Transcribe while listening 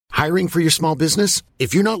Hiring for your small business?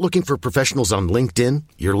 If you're not looking for professionals on LinkedIn,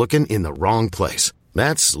 you're looking in the wrong place.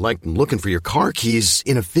 That's like looking for your car keys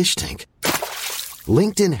in a fish tank.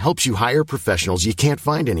 LinkedIn helps you hire professionals you can't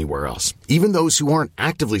find anywhere else, even those who aren't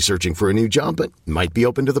actively searching for a new job but might be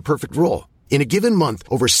open to the perfect role. In a given month,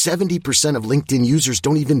 over 70% of LinkedIn users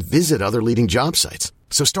don't even visit other leading job sites.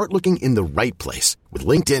 So start looking in the right place. With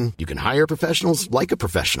LinkedIn, you can hire professionals like a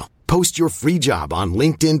professional. Post your free job on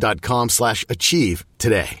linkedin.com/achieve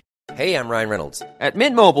today. Hey, I'm Ryan Reynolds. At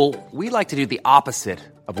Mint Mobile, we like to do the opposite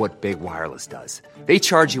of what Big Wireless does. They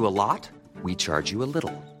charge you a lot, we charge you a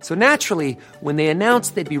little. So naturally, when they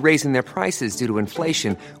announced they'd be raising their prices due to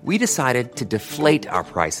inflation, we decided to deflate our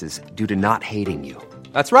prices due to not hating you.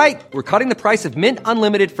 That's right. We're cutting the price of Mint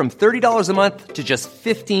Unlimited from $30 a month to just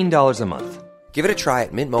 $15 a month. Give it a try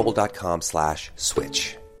at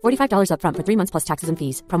mintmobile.com/switch. $45 up front for 3 months plus taxes and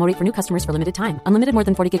fees. Promo rate for new customers for limited time. Unlimited more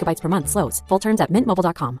than 40 gigabytes per month. Slows full terms at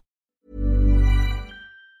mintmobile.com.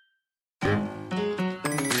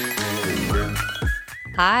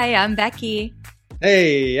 Hi, I'm Becky.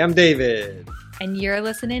 Hey, I'm David. And you're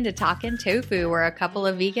listening to Talkin' Tofu, where a couple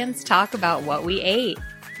of vegans talk about what we ate.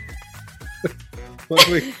 What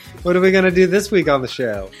are we going to do this week on the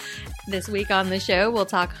show? This week on the show, we'll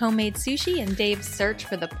talk homemade sushi and Dave's search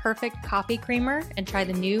for the perfect coffee creamer and try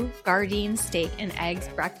the new Gardein steak and eggs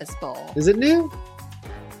breakfast bowl. Is it new?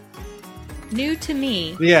 New to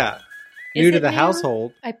me. Yeah. Is New to it the new?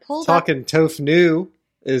 household. I pulled Talking Tofu new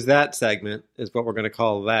is that segment, is what we're going to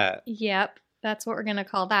call that. Yep, that's what we're going to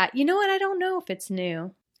call that. You know what? I don't know if it's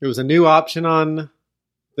new. It was a new option on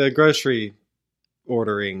the grocery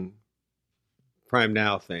ordering Prime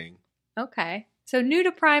Now thing. Okay. So new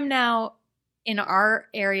to Prime Now in our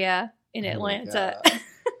area in Atlanta.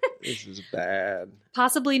 This is bad.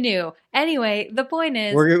 Possibly new. Anyway, the point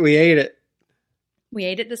is... We ate it. We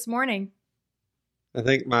ate it this morning. I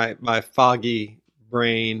think my foggy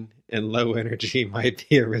brain and low energy might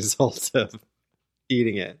be a result of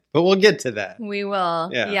eating it. But we'll get to that. We will.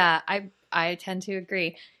 Yeah. I tend to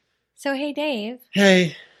agree. So, hey, Dave.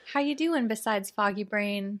 Hey. How you doing besides foggy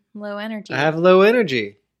brain, low energy? I have low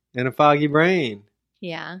energy and a foggy brain.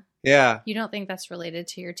 Yeah. Yeah. You don't think that's related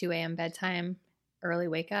to your 2 a.m. bedtime, early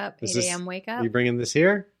wake up, 8 a.m. wake up? Are you bringing this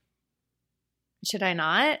here? Should I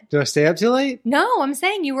not? Do I stay up too late? No, I'm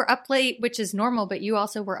saying you were up late, which is normal, but you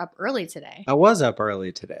also were up early today. I was up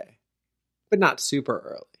early today, but not super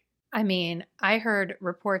early. I mean, I heard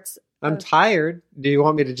reports. I'm tired. Do you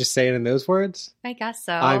want me to just say it in those words? I guess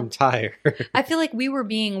so. I'm tired. I feel like we were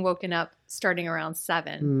being woken up starting around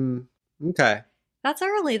 7. Okay. That's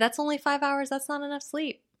early. That's only 5 hours. That's not enough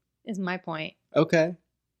sleep, is my point. Okay.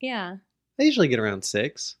 Yeah. I usually get around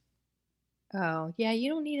 6. Oh, yeah. You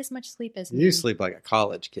don't need as much sleep as me. You sleep like a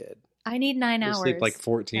college kid. I need 9 hours. You sleep like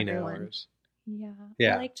 14 everyone. hours.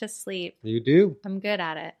 Yeah. I like to sleep. You do. I'm good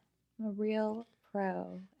at it. I'm a real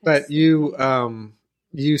pro. But you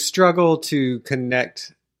struggle to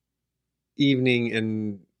connect evening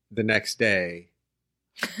and the next day.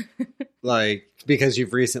 Like, because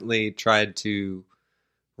you've recently tried to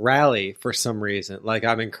rally for some reason. Like,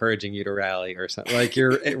 I'm encouraging you to rally or something. Like,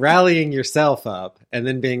 you're rallying yourself up and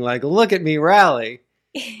then being like, look at me rally.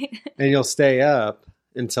 And you'll stay up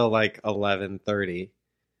until like 11:30.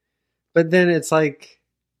 But then it's like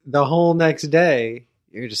the whole next day,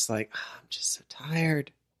 you're just like, oh, I'm just so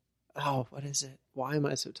tired. Oh, what is it? Why am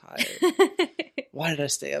I so tired? Why did I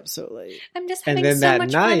stay up so late? I'm just having so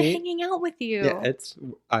much fun hanging out with you. Yeah,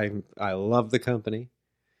 I love the company.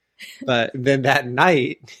 But then that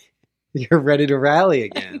night, you're ready to rally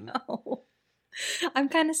again. I'm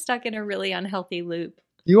kind of stuck in a really unhealthy loop.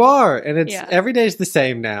 You are, and it's every day's the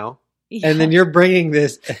same now. Yeah. And then you're bringing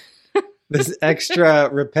this extra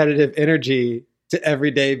repetitive energy to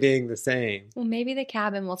every day being the same. Well, maybe the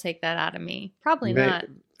cabin will take that out of me. Probably not.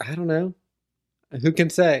 I don't know. Who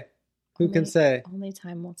can say? Who can say? Only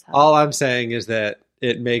time will tell. All I'm saying is that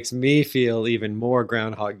it makes me feel even more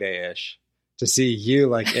Groundhog Day-ish to see you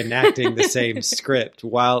like enacting the same script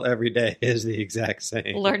while every day is the exact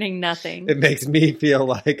same. Learning nothing. It makes me feel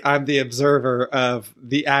like I'm the observer of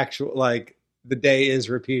the actual, like, the day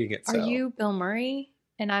is repeating itself. Are you Bill Murray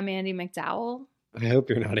and I'm Andie MacDowell? I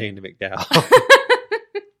hope you're not Andie MacDowell.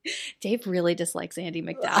 Dave really dislikes Andie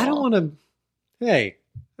MacDowell. I don't want to. Hey,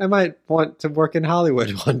 I might want to work in Hollywood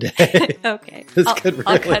one day. Okay.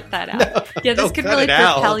 I'll cut that out. Yeah, this could really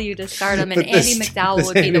propel you to stardom, and Andie MacDowell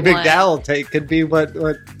would be the one. Andie MacDowell could be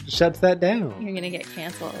what shuts that down. You're going to get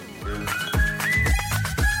canceled.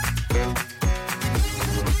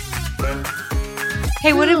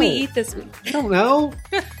 Hey, what did we eat this week? I don't know.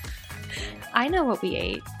 I know what we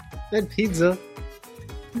ate. We had pizza.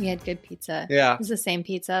 We had good pizza. Yeah. It was the same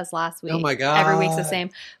pizza as last week. Oh my God. Every week's the same.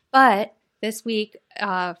 But this week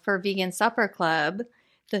for Vegan Supper Club,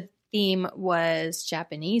 the theme was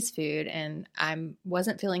Japanese food, and I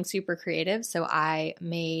wasn't feeling super creative, so I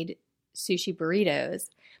made sushi burritos.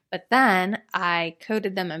 But then I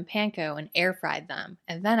coated them in panko and air fried them.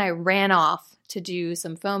 And then I ran off to do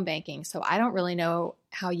some foam banking. So I don't really know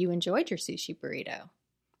how you enjoyed your sushi burrito.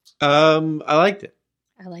 I liked it.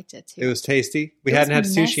 I liked it too. It was tasty. We It was hadn't had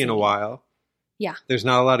sushi in a messy. while. Yeah. There's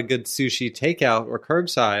not a lot of good sushi takeout or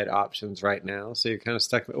curbside options right now. So you're kind of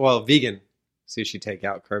stuck. Well, vegan sushi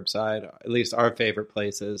takeout curbside, at least our favorite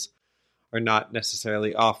places, are not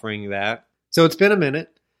necessarily offering that. So it's been a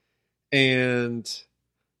minute. And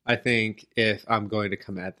I think if I'm going to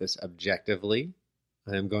come at this objectively,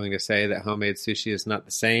 I'm going to say that homemade sushi is not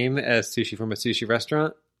the same as sushi from a sushi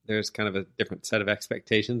restaurant. There's kind of a different set of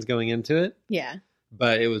expectations going into it, Yeah.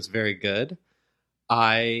 but it was very good.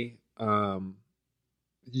 We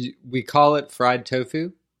call it fried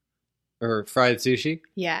tofu or fried sushi.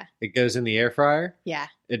 Yeah. It goes in the air fryer. Yeah.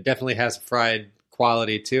 It definitely has a fried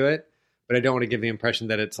quality to it, but I don't want to give the impression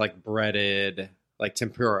that it's like breaded, like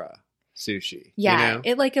tempura sushi. Yeah. You know?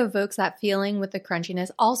 It like evokes that feeling with the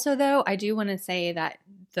crunchiness. Also, though, I do want to say that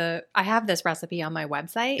I have this recipe on my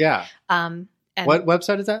website. Yeah. And What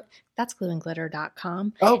website is that? That's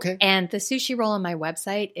glueandglitter.com. Oh, okay. And the sushi roll on my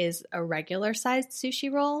website is a regular sized sushi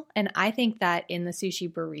roll. And I think that in the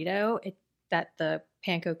sushi burrito, that the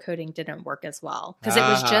panko coating didn't work as well. Because it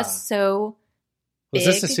was just so Was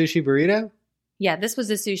big. this a sushi burrito? Yeah, this was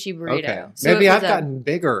a sushi burrito. Okay. So Maybe it was I've gotten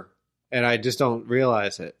bigger and I just don't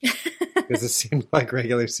realize it because it seemed like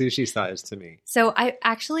regular sushi size to me. So I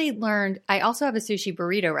actually learned, I also have a sushi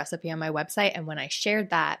burrito recipe on my website. And when I shared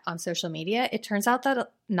that on social media, it turns out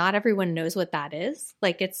that not everyone knows what that is.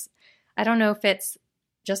 Like I don't know if it's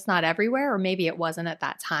just not everywhere or maybe it wasn't at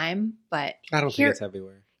that time, but I don't think it's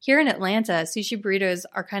everywhere. Here in Atlanta, sushi burritos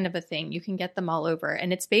are kind of a thing. You can get them all over.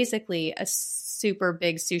 And it's basically a super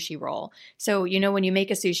big sushi roll. So, when you make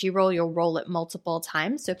a sushi roll, you'll roll it multiple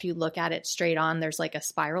times. So if you look at it straight on, there's like a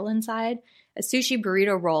spiral inside. A sushi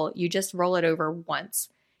burrito roll, you just roll it over once.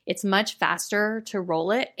 It's much faster to roll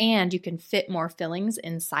it, and you can fit more fillings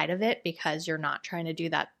inside of it because you're not trying to do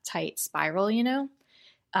that tight spiral,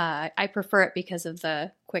 I prefer it because of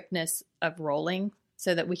the quickness of rolling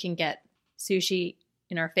so that we can get sushi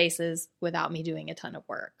in our faces without me doing a ton of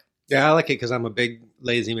work. Yeah, I like it because I'm a big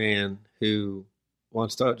lazy man who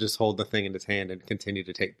wants to just hold the thing in his hand and continue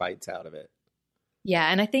to take bites out of it.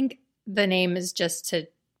 Yeah, and I think the name is just to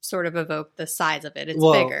sort of evoke the size of it. It's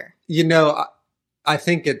bigger. I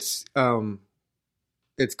think it's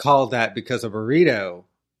called that because a burrito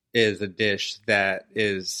is a dish that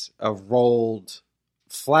is a rolled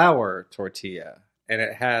flour tortilla. And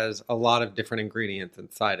it has a lot of different ingredients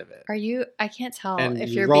inside of it. Are you? I can't tell And if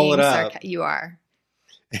you you're roll being it up. sarcastic. You are.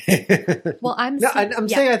 Well, I'm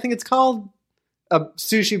saying I think it's called a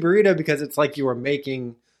sushi burrito because it's like you are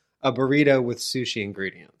making a burrito with sushi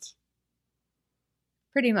ingredients.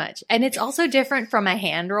 Pretty much. And it's also different from a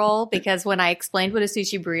hand roll because when I explained what a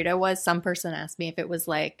sushi burrito was, some person asked me if it was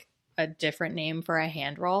like a different name for a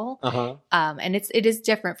hand roll. Uh-huh. And it is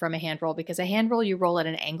different from a hand roll because a hand roll, you roll at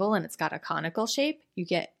an angle and it's got a conical shape. You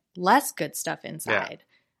get less good stuff inside. Yeah.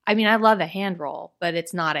 I mean, I love a hand roll, but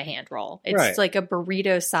it's not a hand roll. It's like a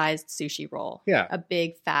burrito-sized sushi roll. Yeah. A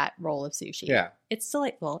big, fat roll of sushi. Yeah. It's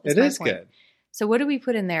delightful. It is good. So what do we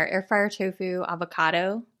put in there? Air fryer tofu,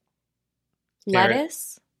 avocado,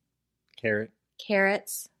 lettuce,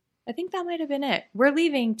 carrots. I think that might have been it. We're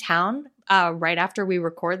leaving town right after we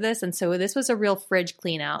record this, and so this was a real fridge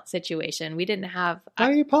clean out situation. We didn't have... Why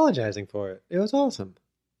are you apologizing for it? It was awesome.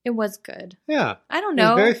 It was good. Yeah. I don't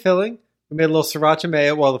know. It was very filling. We made a little sriracha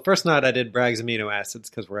mayo. Well, the first night I did Bragg's amino acids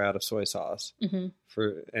because we're out of soy sauce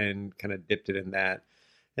and kind of dipped it in that.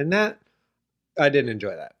 And that, I didn't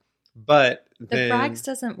enjoy that. But the Bragg's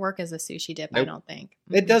doesn't work as a sushi dip, I don't think.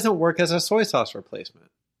 It doesn't work as a soy sauce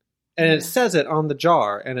replacement. And it says it on the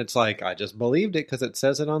jar. And it's like, I just believed it because it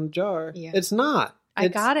says it on the jar. Yeah. It's not. I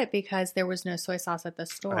got it because there was no soy sauce at the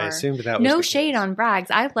store. I assumed that was no shade on Bragg's.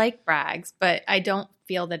 I like Bragg's, but I don't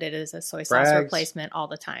feel that it is a soy sauce replacement all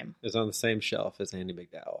the time. It's on the same shelf as Andy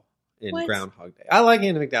McDowell in Groundhog Day. I like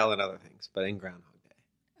Andy McDowell and other things, but in Groundhog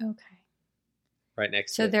Day. Okay. Right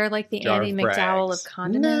next to So they're like the jar Andy of McDowell Bragg's. of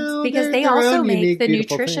condiments? No, because they're they their also own make unique, the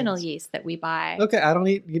beautiful nutritional things. yeast that we buy. Okay, I don't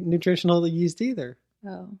eat nutritional yeast either.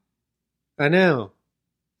 Oh. I know.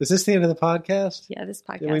 Is this the end of the podcast? Yeah, this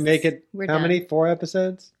podcast. Did we make it? We're how done. many? 4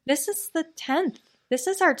 episodes? This is the 10th. This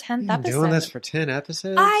is our 10th episode. Doing this for 10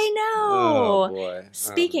 episodes? I know. Oh, boy.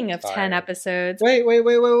 Speaking of 10 episodes. Wait.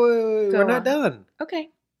 We're not done. Okay.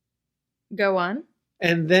 Go on.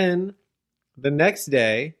 And then the next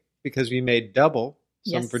day, because we made double,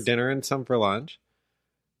 some Yes. for dinner and some for lunch,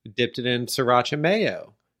 we dipped it in sriracha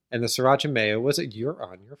mayo. And the sriracha mayo was you're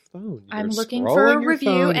on your phone. You're I'm looking scrolling for a your review,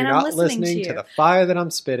 phone. and You're I'm not listening to you. the fire that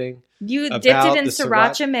I'm spitting. You dipped about it in the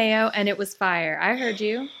sriracha mayo, and it was fire. I heard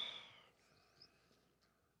you.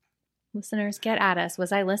 Listeners, get at us.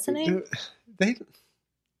 Was I listening? They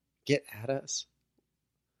get at us.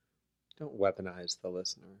 Don't weaponize the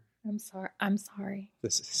listener. I'm sorry.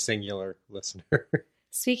 This singular listener.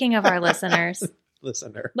 Speaking of our listeners,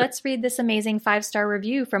 Listener. let's read this amazing 5-star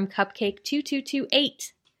review from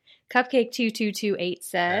Cupcake2228. Cupcake2228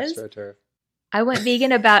 says, AstroTurf. I went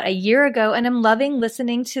vegan about a year ago and I'm loving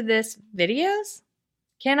listening to this videos.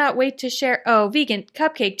 Cannot wait to share. Oh, vegan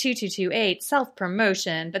Cupcake2228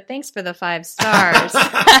 self-promotion, but thanks for the 5 stars.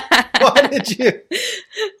 Why did you?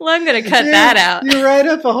 Well, I'm going to cut that out. You write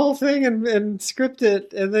up a whole thing and script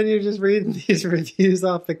it, and then you're just reading these reviews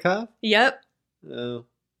off the cuff? Yep. No.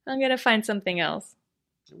 I'm going to find something else.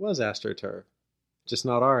 It was AstroTurf. Just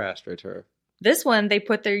not our AstroTurf. This one, they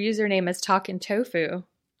put their username as Talkin' Tofu.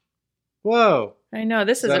 Whoa. I know,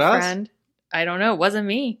 this is that a us? friend. I don't know. It wasn't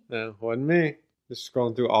me. No, wasn't me. Just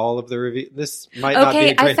scrolling through all of the reviews. This might not be Okay,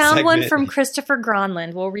 a great I found one segment. from Christopher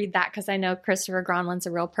Gronland. We'll read that because I know Christopher Gronland's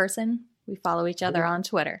a real person. We follow each other on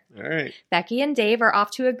Twitter. All right. Becky and Dave are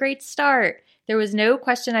off to a great start. There was no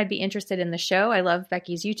question I'd be interested in the show. I love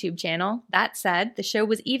Becky's YouTube channel. That said, the show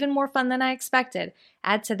was even more fun than I expected.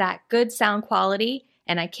 Add to that good sound quality,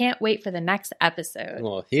 and I can't wait for the next episode.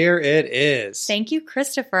 Well, here it is. Thank you,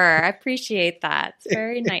 Christopher. I appreciate that. It's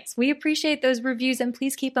very nice. We appreciate those reviews, and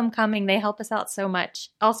please keep them coming. They help us out so much.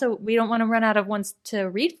 Also, we don't want to run out of ones to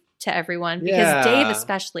read to everyone because Yeah. Dave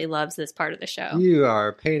especially loves this part of the show. You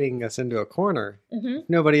are painting us into a corner. Mm-hmm. If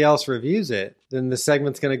nobody else reviews it, then the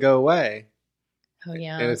segment's going to go away. Oh,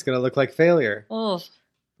 yeah. And it's going to look like failure. Oh,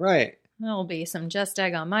 Right. there'll be some just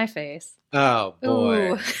egg on my face. Oh,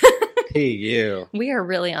 boy. Ooh. P.U. We are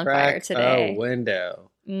really on Crack fire today. a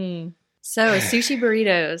window. So, sushi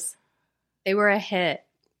burritos, they were a hit.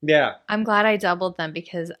 Yeah. I'm glad I doubled them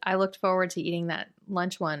because I looked forward to eating that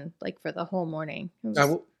lunch one like for the whole morning.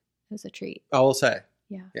 It was a treat. I will say.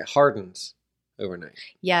 Yeah. It hardens overnight.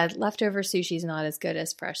 Yeah, leftover sushi is not as good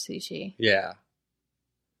as fresh sushi. Yeah.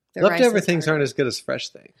 The rice Leftover is things hard. aren't as good as fresh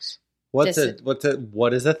things. What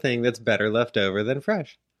is a thing that's better left over than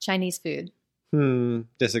fresh? Chinese food.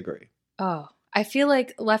 Disagree. Oh, I feel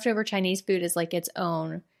like leftover Chinese food is like its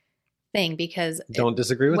own thing because Don't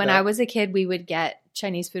disagree with when that. I was a kid, we would get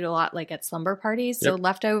Chinese food a lot like at slumber parties. So Yep.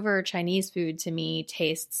 leftover Chinese food to me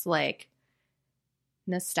tastes like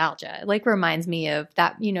nostalgia. It like reminds me of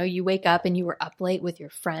that, you wake up and you were up late with your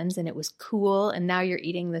friends and it was cool. And now you're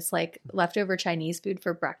eating this like leftover Chinese food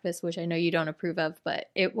for breakfast, which I know you don't approve of, but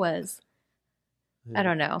it was, I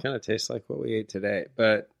don't know. Kind of tastes like what we ate today.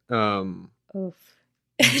 But Oof.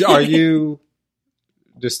 are you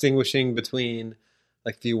distinguishing between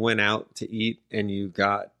like if you went out to eat and you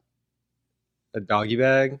got a doggy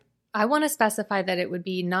bag? I want to specify that it would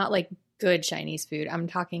be not like good Chinese food. I'm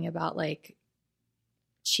talking about like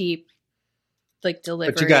cheap, like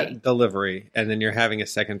delivery. But you got delivery, and then you're having a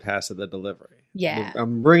second pass of the delivery. Yeah.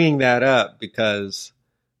 I'm bringing that up because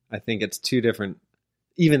I think it's two different,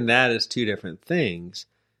 even that is two different things,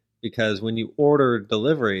 because when you order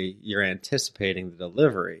delivery, you're anticipating the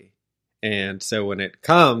delivery. And so when it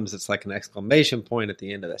comes, it's like an exclamation point at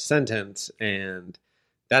the end of the sentence, and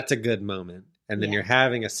that's a good moment. And then Yeah. you're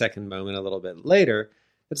having a second moment a little bit later.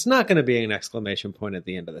 It's not going to be an exclamation point at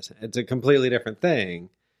the end of the sentence. It's a completely different thing.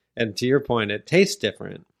 And to your point, it tastes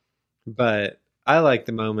different. But I like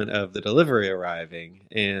the moment of the delivery arriving,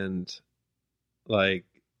 and like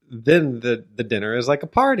then the dinner is like a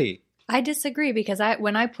party. I disagree because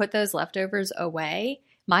when I put those leftovers away,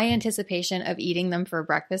 my anticipation of eating them for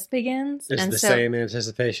breakfast begins. It's and the so, same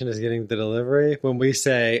anticipation as getting the delivery. When we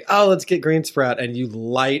say, oh, let's get green sprout, and you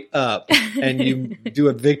light up and you do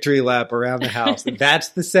a victory lap around the house, that's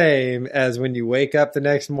the same as when you wake up the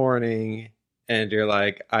next morning and you're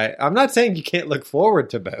like, I'm not saying you can't look forward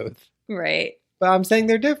to both, Right. but I'm saying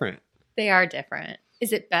they're different. They are different.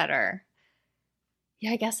 Is it better?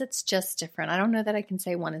 Yeah, I guess it's just different. I don't know that I can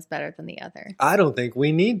say one is better than the other. I don't think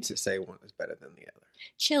we need to say one is better than the other.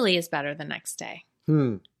 Chili is better the next day.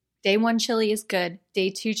 Hmm. Day 1 chili is good. Day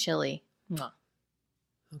 2 chili. Mwah.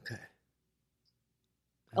 Okay.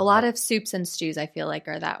 A lot of soups and stews I feel like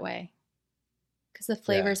are that way. Because the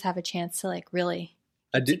flavors have a chance to like really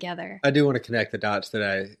get together. I do want to connect the dots that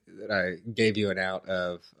I gave you an out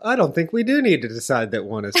of. I don't think we do need to decide that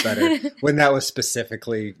one is better when that was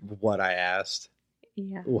specifically what I asked.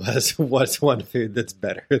 Yeah. What's one food that's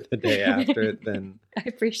better the day after it than... I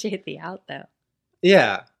appreciate the out, though.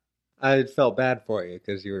 Yeah. I felt bad for you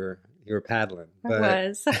because you were paddling. I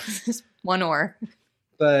was. Just one oar.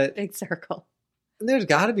 But Big circle. there's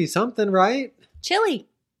got to be something, right? Chili.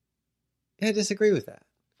 Yeah, I disagree with that.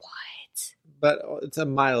 What? But it's a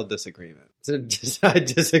mild disagreement. I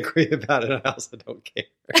disagree about it. I also don't care.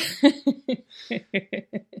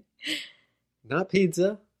 Not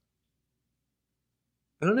pizza.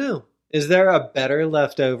 I don't know. Is there a better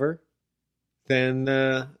leftover than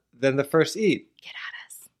the first eat? Get at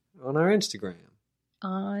us. On our Instagram.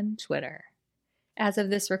 On Twitter. As of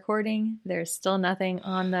this recording, there's still nothing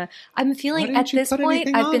on the... I'm feeling Why at didn't you this put point,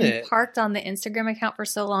 anything I've on been it? parked on the Instagram account for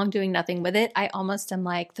so long doing nothing with it. I almost am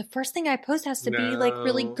like, the first thing I post has to be like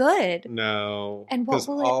really No. good. No. And what Because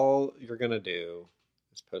will it- all you're going to do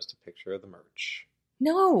is post a picture of the merch.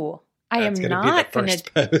 No, I am That's gonna not be going the to...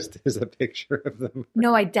 first post is a picture of the merch.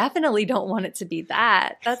 No, I definitely don't want it to be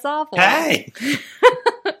that. That's awful. Hey!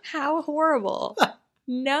 How horrible.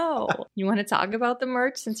 No. You want to talk about the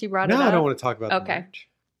merch since you brought it No, up? I don't want to talk about Okay. the merch.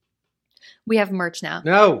 We have merch now.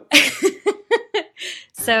 No.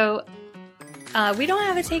 So we don't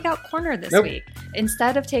have a takeout corner this Nope. week.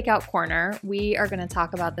 Instead of takeout corner, we are going to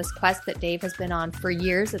talk about this quest that Dave has been on for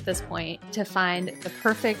years at this point to find the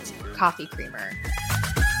perfect coffee creamer.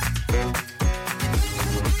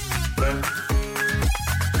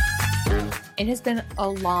 It has been a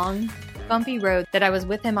long, bumpy road that I was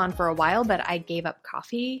with him on for a while, but I gave up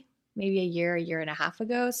coffee maybe a year and a half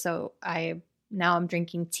ago. So now I'm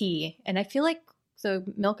drinking tea, and I feel like the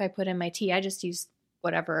milk I put in my tea, I just use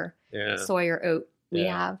whatever Yeah. soy or oat we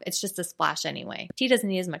Yeah. have. It's just a splash anyway. Tea doesn't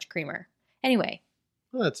need as much creamer. Anyway,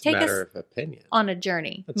 Well, it's a Take matter us of opinion. on a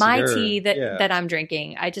journey. That's My your- tea yeah. that I'm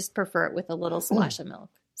drinking, I just prefer it with a little splash of milk.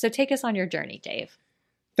 So take us on your journey, Dave.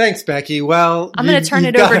 Thanks, Becky. Well, I'm going to turn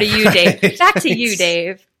it over to you, Dave. Back to you,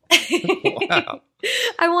 Dave. Wow.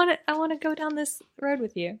 I want to go down this road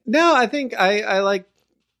with you. No, I think I like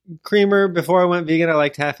creamer. Before I went vegan, I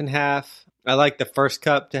liked half and half. I like the first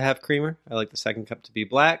cup to have creamer. I like the second cup to be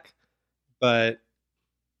black. But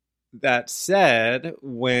that said,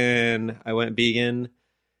 when I went vegan,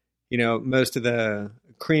 most of the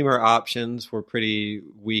creamer options were pretty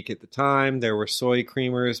weak at the time. There were soy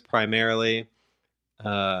creamers primarily,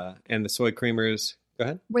 and the soy creamers. Go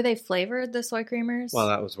ahead. Were they flavored, the soy creamers? Well,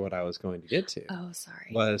 that was what I was going to get to. Oh,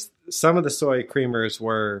 sorry. Was some of the soy creamers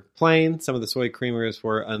were plain, some of the soy creamers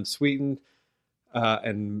were unsweetened,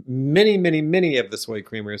 and many, many, many of the soy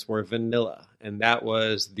creamers were vanilla, and that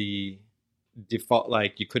was the default.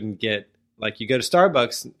 Like you couldn't get, like you go to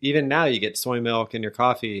Starbucks, even now you get soy milk in your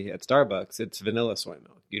coffee at Starbucks. It's vanilla soy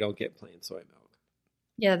milk. You don't get plain soy milk.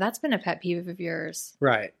 Yeah, that's been a pet peeve of yours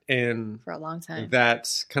Right, and for a long time.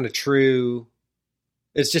 that's kind of true.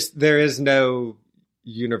 It's just there is no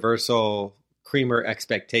universal creamer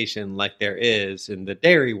expectation like there is in the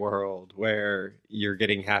dairy world, where you're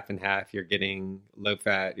getting half and half, you're getting low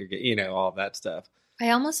fat, you're getting, all that stuff. I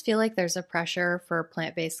almost feel like there's a pressure for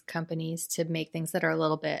plant-based companies to make things that are a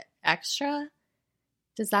little bit extra.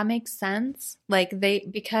 Does that make sense?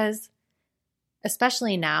 Because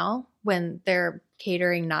especially now when they're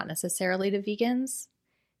catering not necessarily to vegans,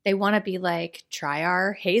 they want to be like, try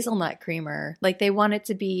our hazelnut creamer. Like they want it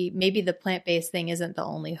to be, maybe the plant-based thing isn't the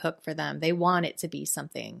only hook for them. They want it to be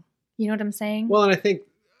something. You know what I'm saying? Well, and I think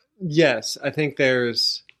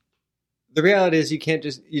there's, the reality is you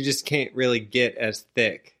just can't really get as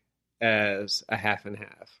thick as a half and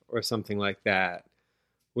half or something like that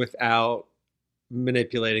without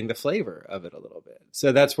manipulating the flavor of it a little bit.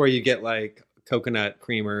 So that's where you get like coconut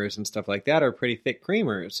creamers and stuff like that are pretty thick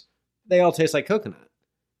creamers. They all taste like coconut.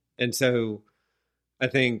 And so I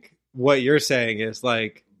think what you're saying is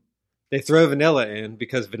like they throw vanilla in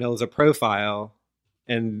because vanilla is a profile,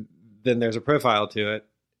 and then there's a profile to it.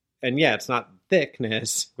 And yeah, it's not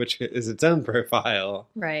thickness, which is its own profile.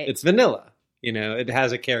 Right. It's vanilla. It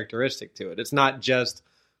has a characteristic to it. It's not just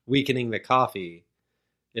weakening the coffee.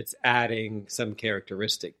 It's adding some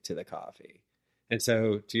characteristic to the coffee. And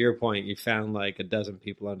so to your point, you found like a dozen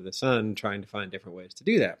people under the sun trying to find different ways to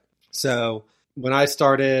do that. So when I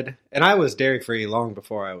started, and I was dairy-free long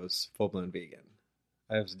before I was full-blown vegan.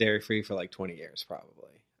 I was dairy-free for like 20 years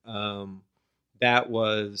probably. That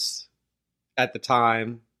was, at the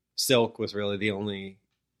time, Silk was really the only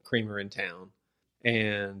creamer in town.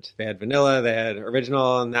 And they had vanilla, they had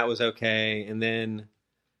original, and that was okay. And then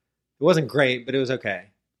it wasn't great, but it was okay.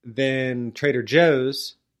 Then Trader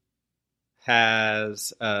Joe's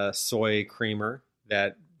has a soy creamer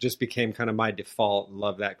that just became kind of my default.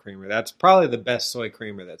 Love that creamer. That's probably the best soy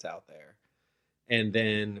creamer that's out there. And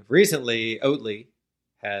then recently, Oatly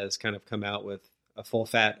has kind of come out with a full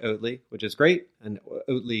fat Oatly, which is great. An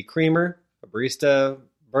Oatly creamer, a barista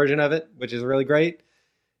version of it, which is really great.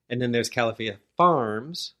 And then there's Califia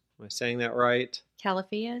Farms. Am I saying that right?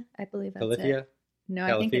 Califia, I believe that's Califia? it. No,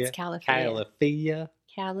 I think it's Califia. Califia.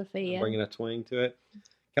 Califia. Bringing a twang to it.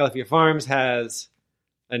 Califia Farms has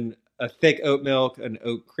a thick oat milk, an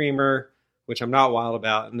oat creamer, which I'm not wild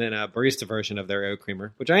about, and then a barista version of their oat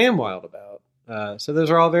creamer, which I am wild about. So those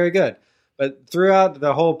are all very good. But throughout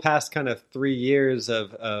the whole past kind of 3 years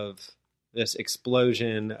of this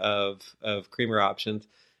explosion of creamer options,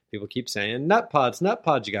 people keep saying, Nut Pods,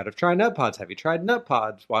 you got to try Nut Pods. Have you tried Nut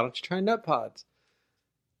Pods? Why don't you try Nut Pods?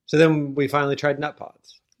 So then we finally tried Nut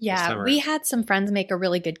Pods. Yeah, we had some friends make a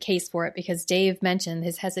really good case for it because Dave mentioned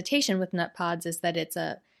his hesitation with Nut Pods is that it's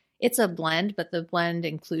a blend, but the blend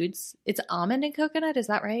includes, it's almond and coconut. Is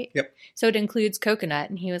that right? Yep. So it includes coconut.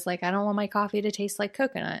 And he was like, I don't want my coffee to taste like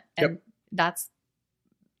coconut. And yep. That's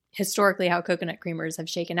historically how coconut creamers have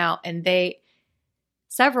shaken out. And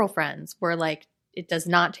several friends were like, it does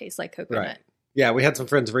not taste like coconut. Right. Yeah, we had some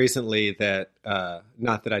friends recently that,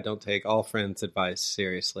 not that I don't take all friends' advice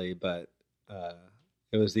seriously, but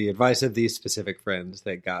it was the advice of these specific friends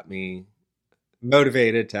that got me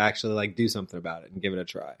motivated to actually like do something about it and give it a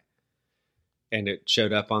try. And it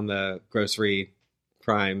showed up on the grocery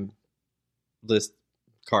Prime list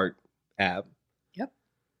cart app. Yep.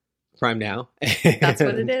 Prime Now. That's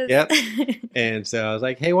what it is. Yep. And so I was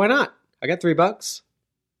like, hey, why not? I got $3.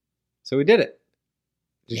 So we did it.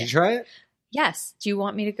 Did you try it? Yes. Do you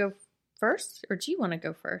want me to go first or do you want to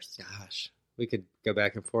go first? Gosh, we could go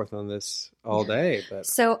back and forth on this all day. But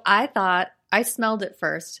So I thought I smelled it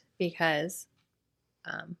first because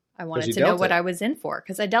I wanted to know what I was in for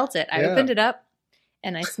because I dealt it. I opened it up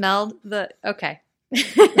and I smelled okay. You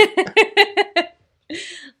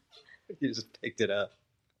just picked it up.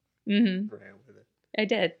 Mm-hmm. Ran with it. I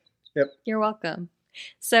did. Yep. You're welcome.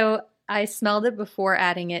 So I smelled it before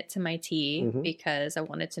adding it to my tea because I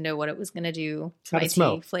wanted to know what it was going to do to my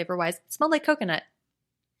tea flavor-wise. It smelled like coconut.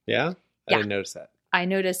 Yeah? I didn't notice that. I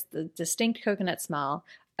noticed the distinct coconut smell,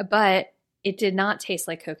 but it did not taste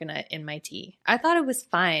like coconut in my tea. I thought it was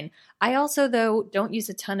fine. I also, though, don't use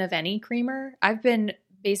a ton of any creamer. I've been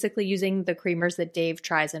basically using the creamers that Dave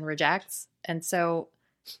tries and rejects. And so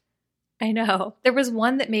I know. There was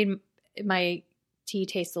one that made my tea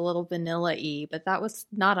taste a little vanilla-y, but that was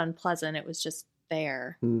not unpleasant. It was just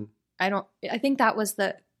there. I think that was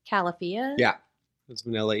the Califia. Yeah. It was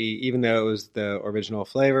vanilla-y. Even though it was the original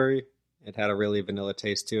flavor, it had a really vanilla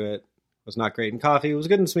taste to it. It was not great in coffee. It was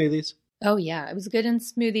good in smoothies. Oh yeah, it was good in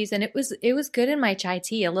smoothies, and it was good in my chai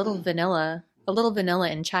tea. A little vanilla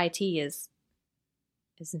in chai tea is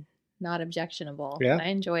not objectionable. Yeah. I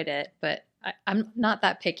enjoyed it, but I'm not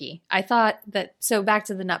that picky. I thought that. So back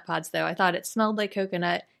to the Nut Pods, though. I thought it smelled like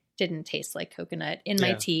coconut, didn't taste like coconut in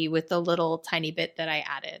my tea with the little tiny bit that I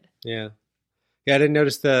added. Yeah, I didn't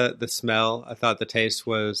notice the smell. I thought the taste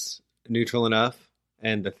was neutral enough,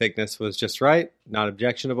 and the thickness was just right, not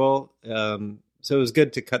objectionable. So it was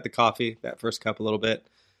good to cut the coffee, that first cup, a little bit.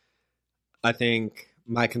 I think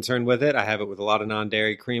my concern with it, I have it with a lot of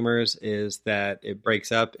non-dairy creamers, is that it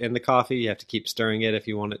breaks up in the coffee. You have to keep stirring it if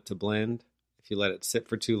you want it to blend. If you let it sit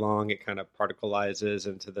for too long, it kind of particleizes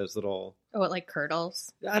into those little... Oh, it like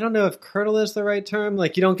curdles? I don't know if curdle is the right term.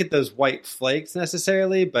 Like, you don't get those white flakes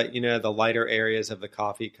necessarily, but, the lighter areas of the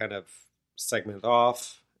coffee kind of segment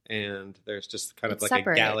off, and there's just kind of like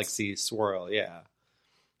a galaxy swirl. Yeah.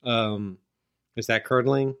 Is that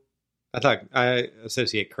curdling? I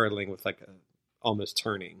associate curdling with like almost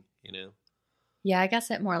turning, Yeah, I guess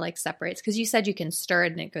it more like separates because you said you can stir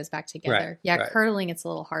it and it goes back together. Right, yeah, right. Curdling, it's a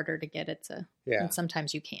little harder to get it to. Yeah. And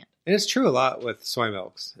sometimes you can't. And it's true a lot with soy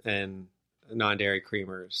milks and non-dairy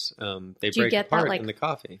creamers. They Do you break get apart that, like, in the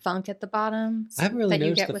coffee. Funk at the bottom? I haven't really that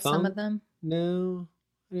noticed you get the with funk. some of them? No,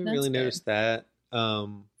 I didn't That's really good. notice that.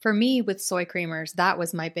 For me, with soy creamers, that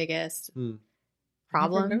was my biggest I never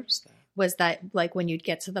problem. noticed that. Was that like when you'd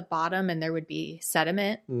get to the bottom and there would be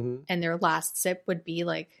sediment and their last sip would be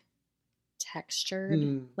like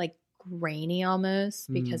textured, like grainy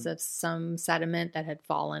almost because of some sediment that had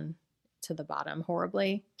fallen to the bottom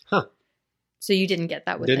horribly. Huh. So you didn't get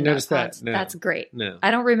that with Didn't the Nut notice that, Pods. no. That's great. No.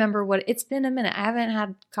 I don't remember it's been a minute. I haven't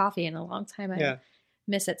had coffee in a long time. I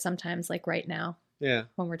miss it sometimes, like right now Yeah.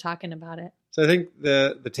 when we're talking about it. So I think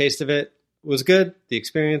the taste of it was good. The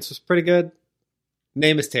experience was pretty good.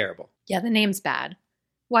 Name is terrible. Yeah, the name's bad.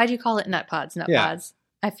 Why'd you call it Nut Pods? Nut Yeah. Pods.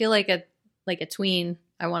 I feel like a tween.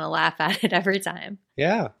 I want to laugh at it every time.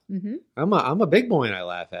 Yeah. Mm-hmm. I'm a big boy and I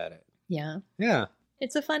laugh at it. Yeah. Yeah.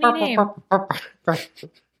 It's a funny name.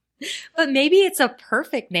 But maybe it's a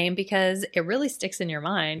perfect name because it really sticks in your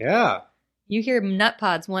mind. Yeah. You hear Nut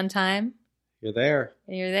Pods one time, You're there.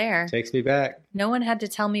 and you're there. Takes me back. No one had to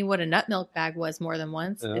tell me what a nut milk bag was more than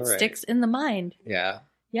once. All It right. sticks in the mind. Yeah.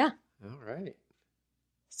 Yeah. All right.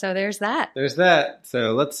 So there's that. There's that.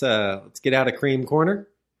 So let's get out of Cream Corner.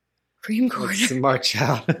 Cream Corner. Let's march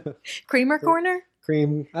out. Creamer Corner?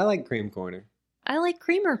 Cream. I like Cream Corner. I like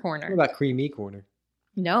Creamer What Corner. about Creamy Corner?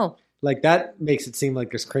 No. Like that makes it seem like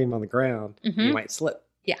there's cream on the ground. Mhm. You might slip.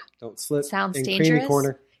 Yeah. Don't slip. Sounds in dangerous. Creamy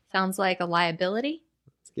Corner. Sounds like a liability.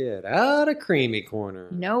 Let's get out of Creamy Corner.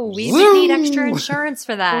 No, we Woo! need extra insurance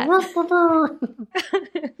for that.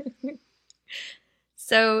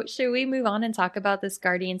 So, should we move on and talk about this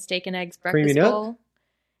Guardian Steak and Eggs breakfast Creamy nut? bowl?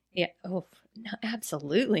 Yeah. Oh, no,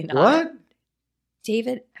 absolutely not. What?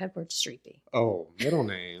 David Edward Streepy. Oh, middle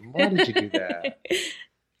name. Why did you do that?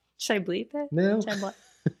 Should I bleep it? No. Should I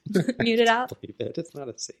mute it out? Believe it. It's not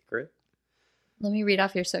a secret. Let me read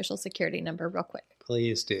off your social security number real quick.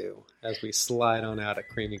 Please do. As we slide on out of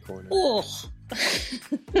Creamy Corner. Oh.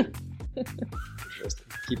 Just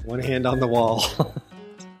keep one hand on the wall.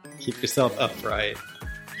 Keep yourself upright.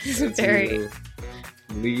 as Very. you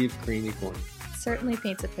leave Creamy Corner. Certainly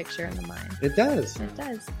paints a picture in the mind. It does. It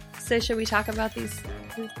does. So, should we talk about these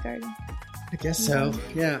gardens? I guess so.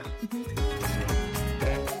 Yeah.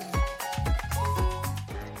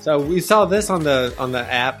 So we saw this on the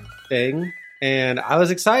app thing, and I was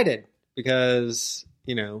excited because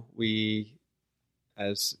we,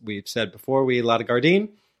 as we've said before, we eat a lot of Gardein,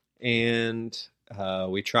 and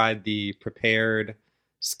we tried the prepared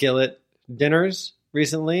skillet dinners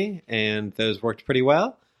recently, and those worked pretty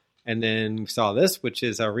well. And then we saw this, which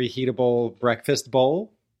is a reheatable breakfast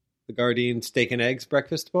bowl, the Gardein Steak and Eggs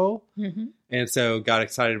breakfast bowl. Mm-hmm. And so got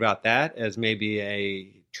excited about that as maybe a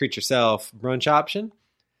treat yourself brunch option.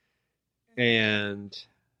 And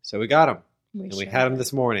so we got them. We had them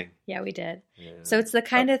this morning. Yeah, we did. Yeah. So it's the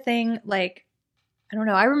kind of thing like, I don't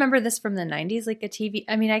know. I remember this from the 90s, like a TV.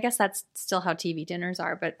 I mean, I guess that's still how TV dinners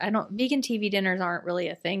are, but vegan TV dinners aren't really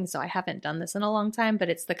a thing. So I haven't done this in a long time, but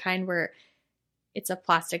it's the kind where it's a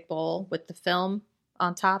plastic bowl with the film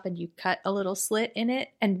on top and you cut a little slit in it.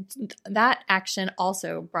 And that action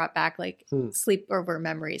also brought back like sleepover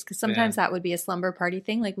memories. Cause sometimes that would be a slumber party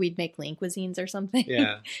thing. Like we'd make lean cuisines or something.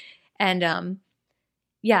 Yeah. And,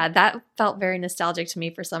 yeah, that felt very nostalgic to me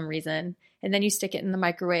for some reason. And then you stick it in the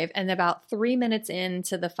microwave, and about 3 minutes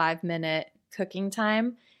into the 5-minute cooking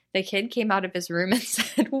time, the kid came out of his room and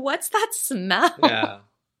said, "What's that smell?" Yeah.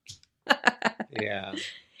 Yeah.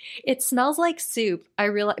 It smells like soup. I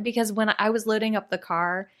realized because when I was loading up the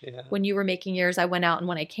car, when you were making yours, I went out, and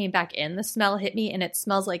when I came back in, the smell hit me, and it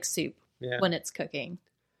smells like soup when it's cooking.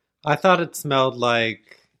 I thought it smelled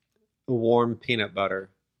like warm peanut butter,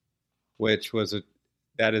 which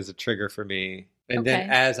that is a trigger for me. And then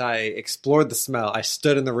as I explored the smell, I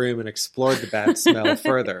stood in the room and explored the bad smell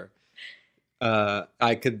further.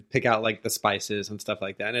 I could pick out like the spices and stuff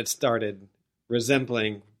like that. And it started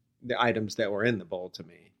resembling the items that were in the bowl to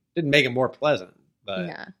me. Didn't make it more pleasant, but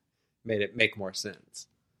made it make more sense.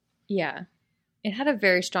 Yeah. It had a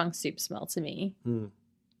very strong soup smell to me.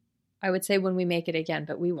 I would say when we make it again,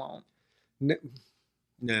 but we won't.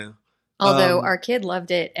 No. Although our kid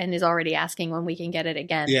loved it and is already asking when we can get it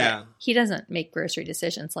again. Yeah. But he doesn't make grocery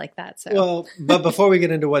decisions like that. So Well, but before we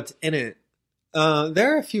get into what's in it,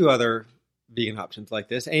 there are a few other vegan options like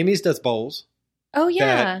this. Amy's does bowls. Oh,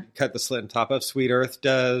 yeah. That cut the slit on top of. Sweet Earth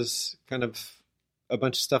does kind of a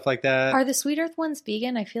bunch of stuff like that. Are the Sweet Earth ones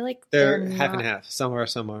vegan? I feel like they're not. half and half. Some are,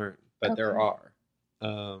 some aren't, but there Okay.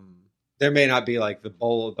 are. There may not be like the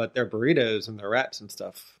bowl, but their burritos and their wraps and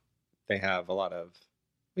stuff, they have a lot of.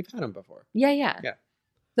 We've had them before. Yeah. Yeah.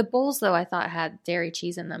 The bowls, though, I thought had dairy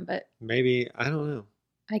cheese in them, but Maybe, I don't know.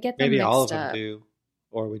 I get them Maybe mixed all of them up. do.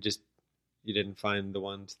 Or you didn't find the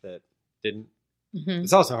ones that didn't. Mhm.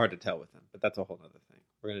 It's also hard to tell with them, but that's a whole other thing.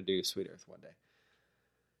 We're going to do Sweet Earth one day.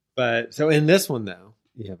 But so in this one, though,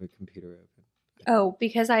 you have a computer open. Oh,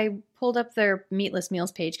 because I pulled up their meatless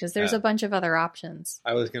meals page because there's Oh. a bunch of other options.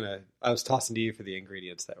 I was tossing to you for the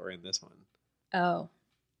ingredients that were in this one. Oh,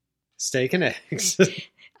 Steak and eggs.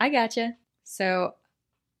 I gotcha. So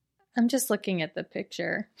I'm just looking at the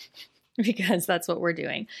picture because that's what we're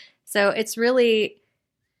doing. So it's really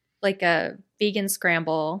like a vegan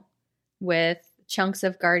scramble with chunks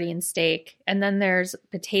of Guardian steak. And then there's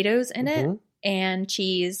potatoes in it and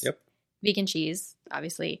cheese, vegan cheese,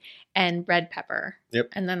 obviously, and red pepper. Yep.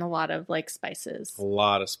 And then a lot of like spices. A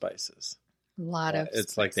lot of spices. A lot of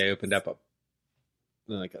It's like they opened up a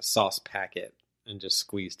sauce packet and just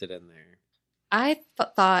squeezed it in there. I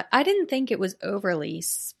thought, I didn't think it was overly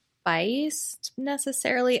spiced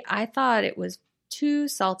necessarily. I thought it was too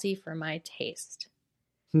salty for my taste.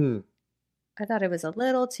 I thought it was a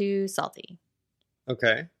little too salty.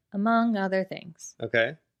 Okay. Among other things.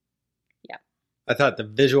 Okay. Yeah. I thought the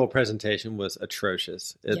visual presentation was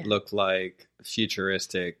atrocious. It Yeah. looked like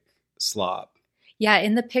futuristic slop. Yeah,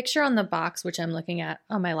 in the picture on the box, which I'm looking at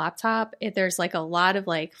on my laptop, there's like a lot of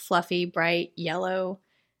like fluffy, bright yellow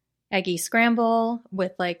eggy scramble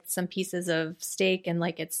with like some pieces of steak, and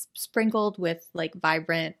like it's sprinkled with like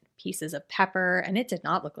vibrant pieces of pepper. And it did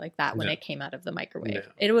not look like that when No. it came out of the microwave.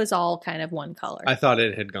 No. It was all kind of one color. I thought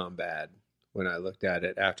it had gone bad when I looked at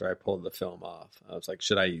it after I pulled the film off. I was like,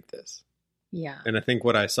 should I eat this? Yeah. And I think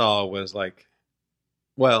what I saw was like,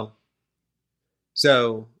 well,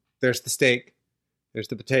 so there's the steak, there's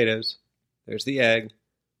the potatoes, there's the egg,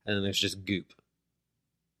 and then there's just goop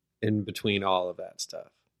in between all of that stuff.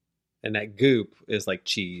 And that goop is like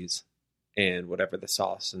cheese and whatever the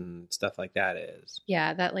sauce and stuff like that is.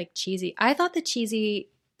 Yeah, that like cheesy. I thought the cheesy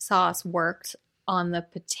sauce worked on the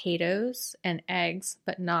potatoes and eggs,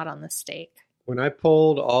 but not on the steak. When I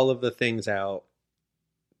pulled all of the things out,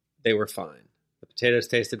 they were fine. The potatoes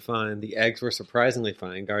tasted fine. The eggs were surprisingly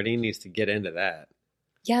fine. Gardein needs to get into that.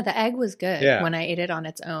 Yeah, the egg was good Yeah. when I ate it on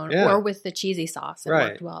its own Yeah. or with the cheesy sauce. It Right.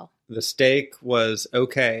 worked well. The steak was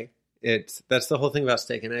okay. That's the whole thing about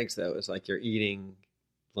steak and eggs, though, is like you're eating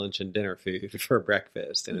lunch and dinner food for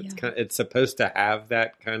breakfast, and Yeah. it's supposed to have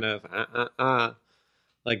that kind of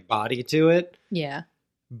like body to it. Yeah.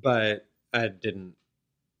 But I don't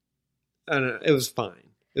know. It was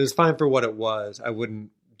fine. It was fine for what it was. I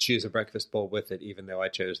wouldn't choose a breakfast bowl with it, even though I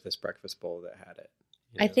chose this breakfast bowl that had it.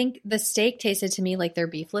 You I know? think the steak tasted to me like their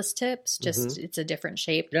beefless tips, just it's a different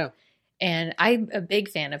shape. Yeah. And I'm a big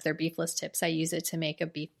fan of their beefless tips. I use it to make a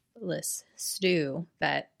beefless stew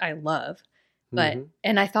that I love. But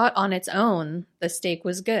and I thought on its own the steak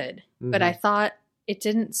was good, but I thought it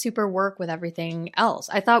didn't super work with everything else.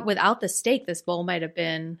 I thought without the steak, this bowl might have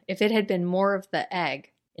been, if it had been more of the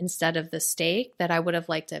egg instead of the steak, that I would have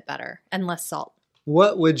liked it better and less salt.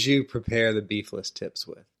 What would you prepare the beefless tips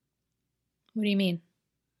with? What do you mean?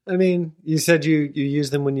 I mean, you said you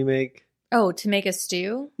use them when you make. Oh, to make a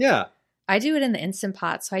stew? Yeah. I do it in the Instant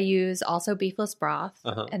Pot. So I use also beefless broth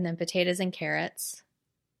Uh-huh. and then potatoes and carrots.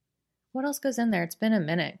 What else goes in there? It's been a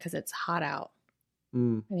minute because it's hot out. I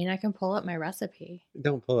mean, I can pull up my recipe.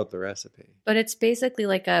 Don't pull up the recipe. But it's basically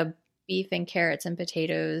like a beef and carrots and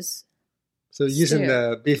potatoes. So using Stew.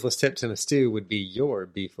 the beefless tips in a stew would be your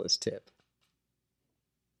beefless tip.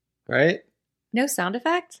 Right? No sound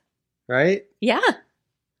effect? Right? Yeah.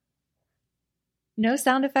 No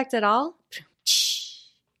sound effect at all?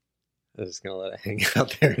 I'm just going to let it hang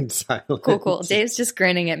out there in silence. Cool. Dave's just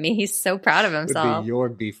grinning at me. He's so proud of Would himself. be your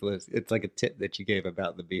beefless. It's like a tip that you gave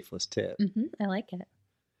about the beefless tip. I like it.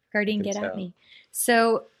 Guardian, I can get at tell. me.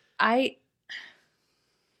 So I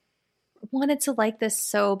wanted to like this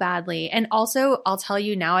so badly. And also, I'll tell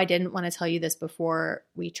you now, I didn't want to tell you this before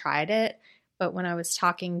we tried it. But when I was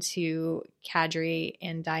talking to Kadri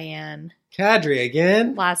and Diane Kadri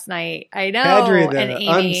again? last night, I know. Kadri, the and Amy.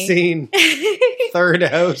 unseen third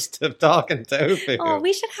host of Talking Tofu. Oh,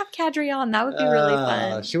 we should have Kadri on. That would be really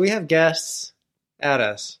fun. Should we have guests at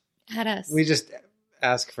us? At us. We just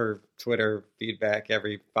ask for Twitter feedback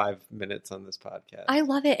every 5 minutes on this podcast. I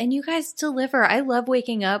love it. And you guys deliver. I love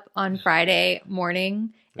waking up on Friday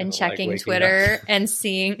morning I and don't like checking waking Twitter up. and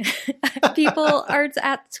seeing people are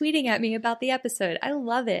tweeting at me about the episode. I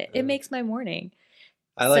love it. It makes my morning.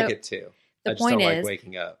 I like so it too. the I just point don't like is,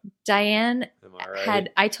 waking up. Diane Am I right?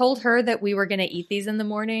 I told her that we were going to eat these in the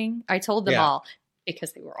morning. I told them Yeah. all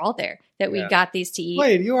because they were all there that we Yeah. got these to eat.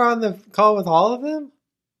 Wait, you were on the call with all of them?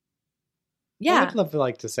 I Yeah. would love to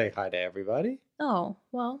like to say hi to everybody. Oh,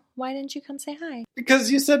 well, why didn't you come say hi? Because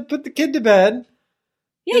you said put the kid to bed.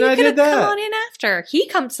 Yeah, And you I could have did come that. on in after. He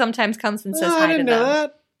sometimes comes and says Oh, hi I didn't to know them.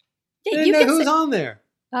 that. Yeah, I didn't you know can who was say, on there.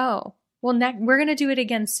 oh, well, we're going to do it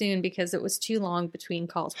again soon because it was too long between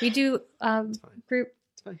calls. We do fine. group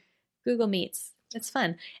It's fine. Google Meets. It's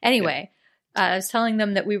fun. Anyway, I was telling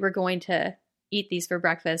them that we were going to eat these for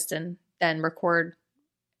breakfast and then record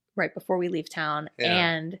right before we leave town. Yeah.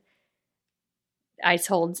 And I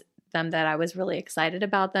told them that I was really excited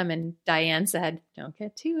about them. And Diane said, don't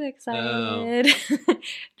get too excited.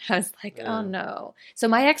 I was like, Oh. oh no. So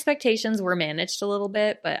my expectations were managed a little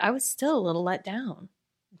bit, but I was still a little let down.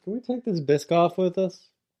 Can we take this Biscoff with us?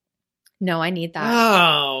 No, I need that.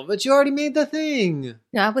 Oh, but you already made the thing.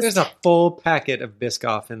 No, I was There's a full packet of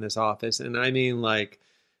Biscoff in this office, and I mean, like,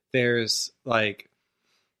 there's like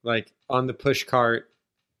on the push cart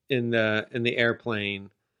in the airplane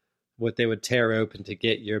what they would tear open to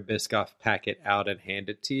get your Biscoff packet out and hand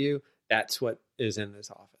it to you, that's what is in this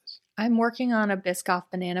office. I'm working on a Biscoff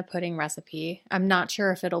banana pudding recipe. I'm not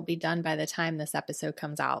sure if it'll be done by the time this episode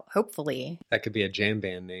comes out. Hopefully. That could be a jam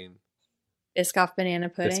band name. Biscoff banana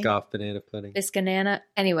pudding. Biscoff banana pudding. Biscanana.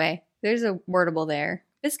 Anyway, there's a wordable there.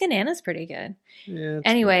 Biscanana's pretty good. Yeah,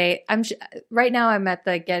 anyway, right now I'm at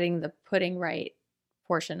the getting the pudding right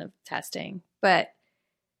portion of testing. But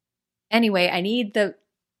anyway, I need the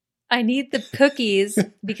cookies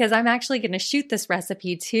because I'm actually going to shoot this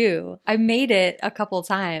recipe too. I made it a couple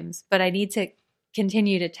times, but I need to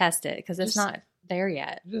continue to test it because it's not there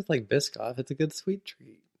yet. Just like Biscoff, it's a good sweet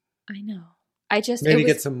treat. I know. Maybe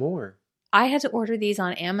get some more. I had to order these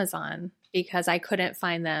on Amazon because I couldn't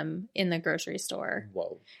find them in the grocery store.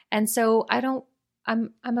 Whoa. And so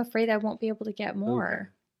I'm afraid I won't be able to get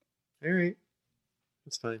more. Okay. All right.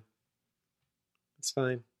 It's fine. It's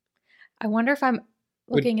fine. I wonder if I'm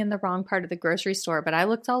looking in the wrong part of the grocery store, but I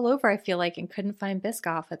looked all over, I feel like, and couldn't find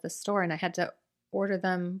Biscoff at the store, and I had to order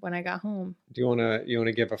them when I got home. Do you want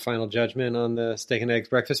to give a final judgment on the steak and eggs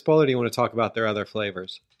breakfast bowl, or do you want to talk about their other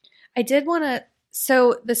flavors? I did want to.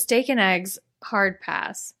 So the steak and eggs, hard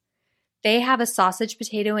pass. They have a sausage,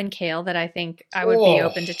 potato, and kale that I think I would be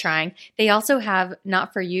open to trying. They also have,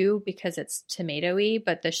 not for you because it's tomato-y,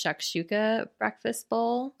 but the shakshuka breakfast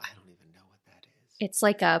bowl. I don't even know what that is. It's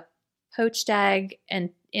like a poached egg and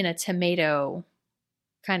in a tomato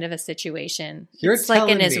kind of a situation. It's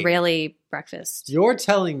like an Israeli breakfast. You're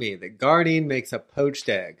telling me that Gardein makes a poached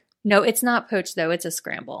egg? No, it's not poached though. It's a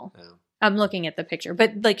scramble. Oh. I'm looking at the picture,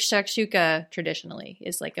 but like shakshuka traditionally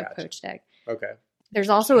is like a poached egg. Okay. There's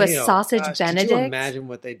also a sausage Benedict. Could you imagine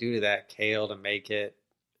what they do to that kale to make it?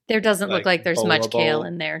 There doesn't look like there's much kale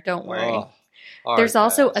in there. Don't worry. There's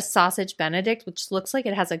also a sausage Benedict, which looks like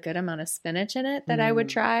it has a good amount of spinach in it that I would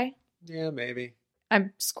try. Yeah, maybe.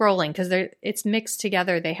 I'm scrolling because it's mixed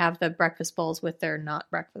together. They have the breakfast bowls with their not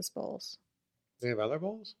breakfast bowls. They have other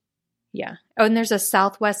bowls? Yeah. Oh, and there's a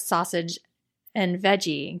Southwest sausage and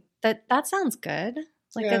veggie. That sounds good.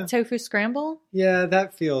 It's like a tofu scramble. Yeah,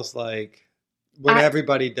 that feels like when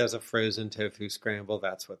everybody does a frozen tofu scramble,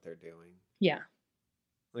 that's what they're doing. Yeah.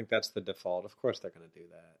 Like that's the default. Of course they're going to do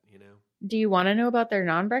that, you know? Do you want to know about their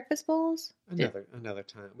non-breakfast bowls? Another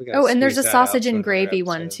time. And there's a sausage and gravy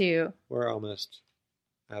one too. We're almost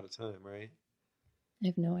out of time, right? I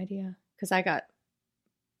have no idea because I got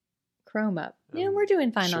Chrome up. Yeah, we're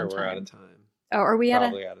doing fine on time. We're out of time. Oh, are we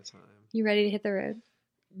probably out of time? You ready to hit the road?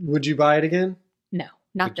 Would you buy it again? No,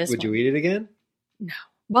 not this one. Would you eat it again? No.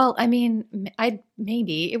 Well, I mean,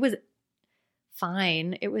 maybe. It was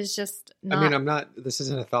fine. It was just not. I mean, this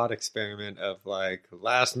isn't a thought experiment of like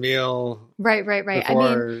last meal. Right. I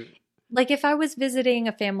mean, like if I was visiting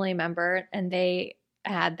a family member and they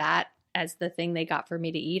had that as the thing they got for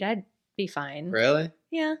me to eat, I'd be fine. Really?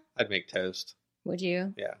 Yeah. I'd make toast. Would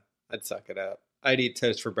you? Yeah. I'd suck it up. I'd eat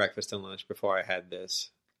toast for breakfast and lunch before I had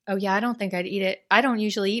this. Oh yeah, I don't think I'd eat it. I don't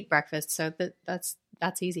usually eat breakfast, so that's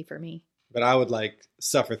easy for me. But I would like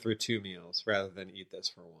suffer through 2 meals rather than eat this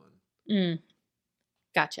for one.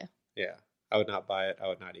 Gotcha. Yeah. I would not buy it. I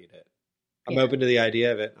would not eat it. I'm open to the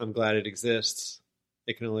idea of it. I'm glad it exists.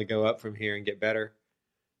 It can only go up from here and get better.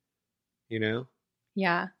 You know?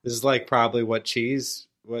 Yeah. This is like probably what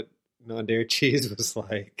non-dairy cheese was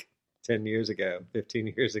like 10 years ago,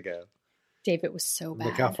 15 years ago. Dave, it was so bad.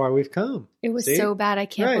 Look how far we've come. It was so bad. I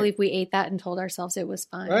can't believe we ate that and told ourselves it was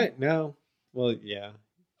fine. Right. No. Well, yeah.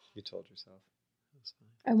 You told yourself. It was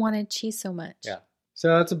fine. I wanted cheese so much. Yeah.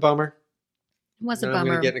 So that's a bummer. It was a bummer. I'm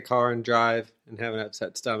going to get in a car and drive and have an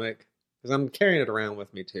upset stomach because I'm carrying it around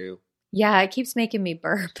with me too. Yeah. It keeps making me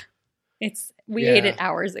burp. We ate it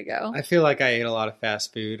hours ago. I feel like I ate a lot of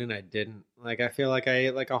fast food and I didn't. Like, I feel like I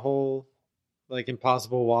ate like a whole like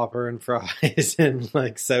Impossible Whopper and fries and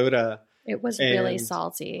like soda. It was really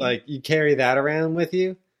salty. Like you carry that around with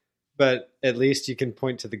you, but at least you can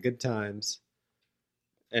point to the good times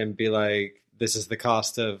and be like, this is the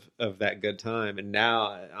cost of that good time. And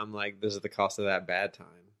now I'm like, this is the cost of that bad time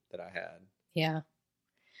that I had. Yeah.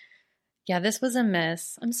 Yeah, this was a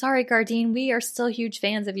miss. I'm sorry, Gardein. We are still huge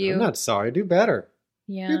fans of you. I'm not sorry. Do better.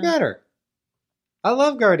 Yeah. Do better. I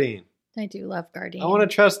love Gardein. I do love Gardein. I want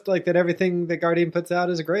to trust like that everything that Gardein puts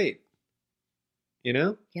out is great. You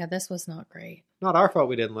know? Yeah, this was not great. Not our fault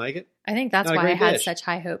we didn't like it. I think that's why I had such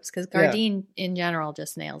high hopes because Gardein in general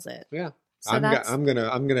just nails it. Yeah. So I'm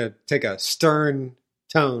gonna take a stern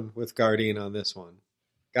tone with Gardein on this one.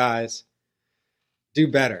 Guys, do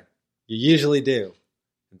better. You usually do.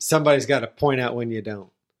 And somebody's got to point out when you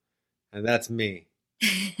don't. And that's me.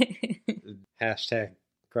 Hashtag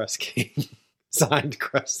Crust King. Signed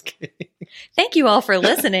Crust King. Thank you all for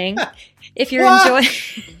listening. If you're enjoying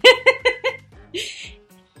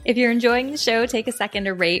If you're enjoying the show, take a second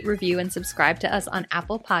to rate, review, and subscribe to us on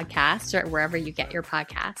Apple Podcasts or wherever you get your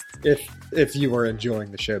podcasts. If you were enjoying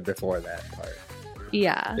the show before that part.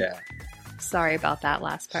 Yeah. Yeah. Sorry about that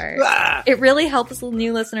last part. It really helps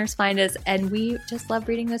new listeners find us, and we just love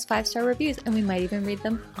reading those 5-star reviews, and we might even read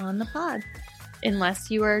them on the pod. Unless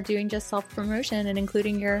you are doing just self-promotion and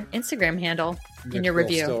including your Instagram handle in your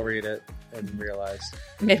review. We'll still read it and realize.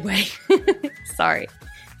 Midway. Sorry.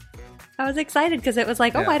 I was excited because it was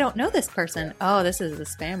like, I don't know this person. Oh, this is a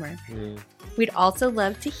spammer. We'd also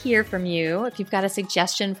love to hear from you. If you've got a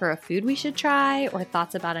suggestion for a food we should try or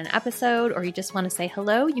thoughts about an episode, or you just want to say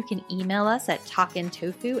hello, you can email us at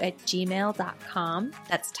talkintofu@gmail.com.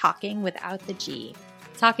 That's talking without the G.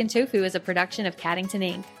 Talkin' Tofu is a production of Caddington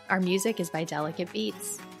Inc. Our music is by Delicate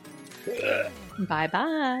Beats.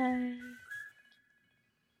 Bye-bye.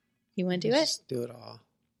 You want to do it? Just do it all.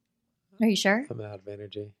 Are you sure? I'm out of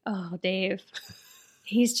energy. Oh, Dave.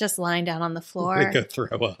 He's just lying down on the floor. I'm going to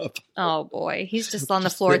throw up. Oh, boy. He's just on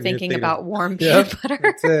the floor thinking about warm Yep, peanut butter.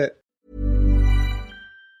 That's it.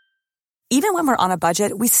 Even when we're on a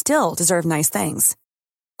budget, we still deserve nice things.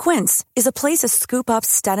 Quince is a place to scoop up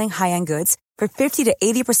stunning high-end goods for 50 to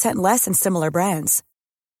 80% less than similar brands.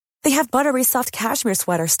 They have buttery soft cashmere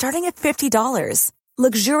sweaters starting at $50,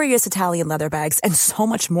 luxurious Italian leather bags, and so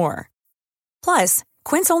much more. Plus,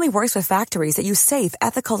 Quince only works with factories that use safe,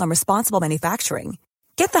 ethical, and responsible manufacturing.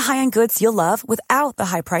 Get the high-end goods you'll love without the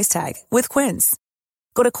high price tag with Quince.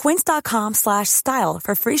 Go to quince.com/style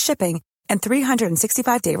for free shipping and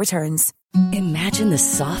 365-day returns. Imagine the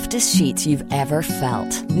softest sheets you've ever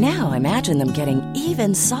felt. Now imagine them getting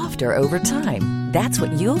even softer over time. That's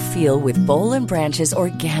what you'll feel with Boll & Branch's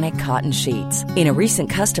organic cotton sheets. In a recent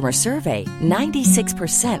customer survey,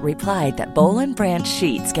 96% replied that Boll & Branch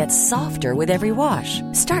sheets get softer with every wash.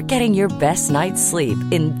 Start getting your best night's sleep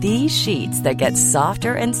in these sheets that get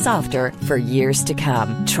softer and softer for years to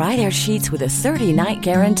come. Try their sheets with a 30-night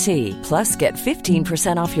guarantee. Plus, get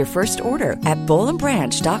 15% off your first order at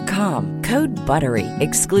bollandbranch.com. Code BUTTERY.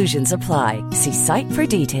 Exclusions apply. See site for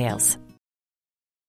details.